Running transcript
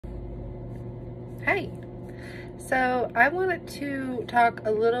Hi. So I wanted to talk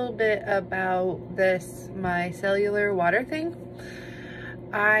a little bit about this micellar water thing.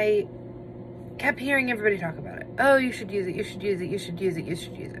 I kept hearing everybody talk about it. Oh, you should use it, you should use it, you should use it, you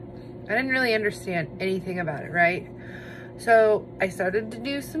should use it. I didn't really understand anything about it, right? So I started to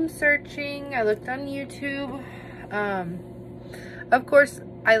do some searching. I looked on YouTube. Of course,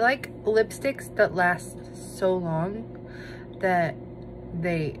 I like lipsticks that last so long that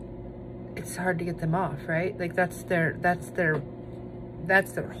it's hard to get them off, right? Like that's their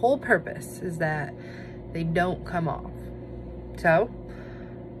whole purpose, is that they don't come off. So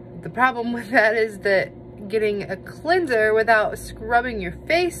the problem with that is that getting a cleanser without scrubbing your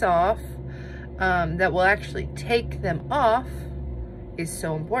face off, that will actually take them off, is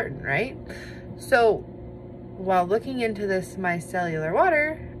so important, right? So while looking into this micellar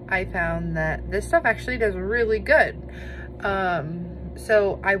water, I found that this stuff actually does really good.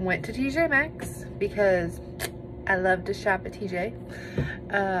 So I went to TJ Maxx because I love to shop at TJ,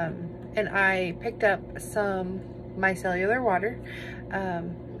 and I picked up some micellar water.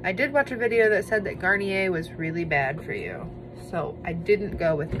 I did watch a video that said that Garnier was really bad for you, so I didn't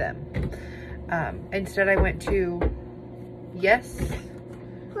go with them. Instead I went to Yes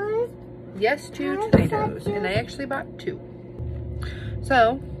to Tomotoes, and I actually bought 2.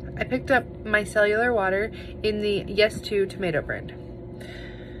 So I picked up micellar water in the Yes to Tomato brand.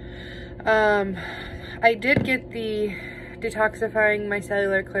 I did get the detoxifying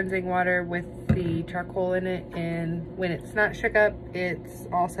micellar cleansing water with the charcoal in it, and when it's not shook up, it's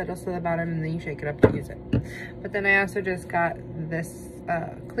all settles to the bottom, and then you shake it up to use it. But then I also just got this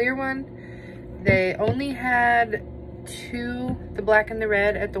clear one. They only had 2, the black and the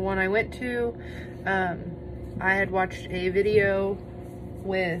red, at the one I went to. I had watched a video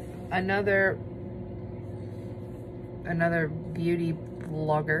with another beauty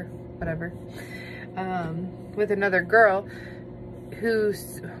vlogger, whatever, with another girl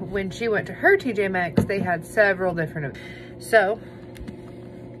who's, when she went to her TJ Maxx, they had several different. So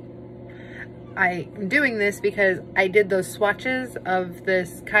I'm doing this because I did those swatches of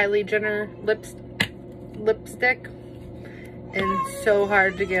this Kylie Jenner lipstick, and so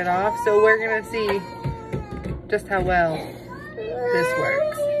hard to get off. So we're gonna see just how well this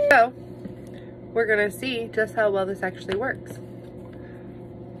works. So we're gonna see just how well this actually works.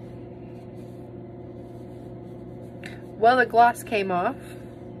 Well, the gloss came off.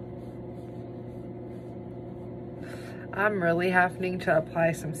 I'm really having to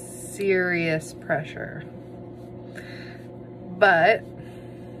apply some serious pressure. But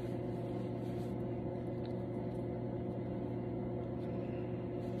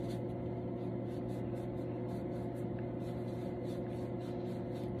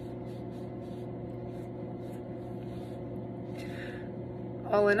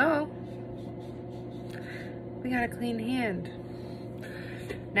all in all, we got a clean hand.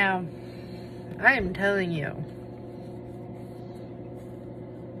 Now, I am telling you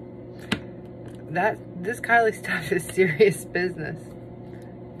that this Kylie stuff is serious business.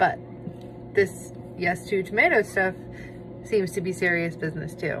 But this Yes to Tomato stuff seems to be serious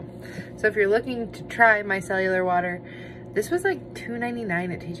business too. So if you're looking to try micellar water, this was like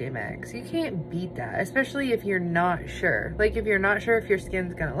 $2.99 at TJ Maxx. You can't beat that, especially if you're not sure. Like if you're not sure if your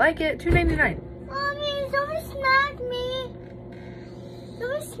skin's gonna like it, $2.99. Mommy, someone snagged me.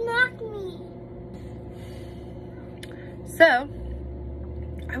 Someone snagged me. So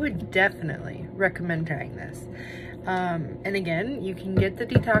I would definitely recommend trying this. And again, you can get the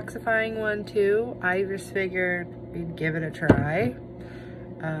detoxifying one too. I just figured we'd give it a try.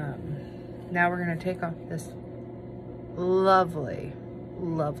 Now we're gonna take off this lovely,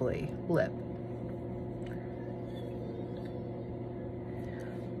 lovely lip.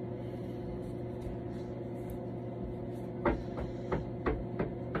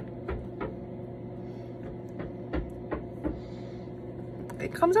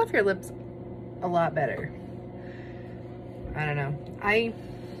 It comes off your lips a lot better. I don't know.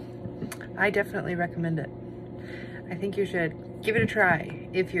 I definitely recommend it. I think you should give it a try.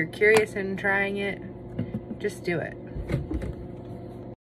 If you're curious in trying it, just do it.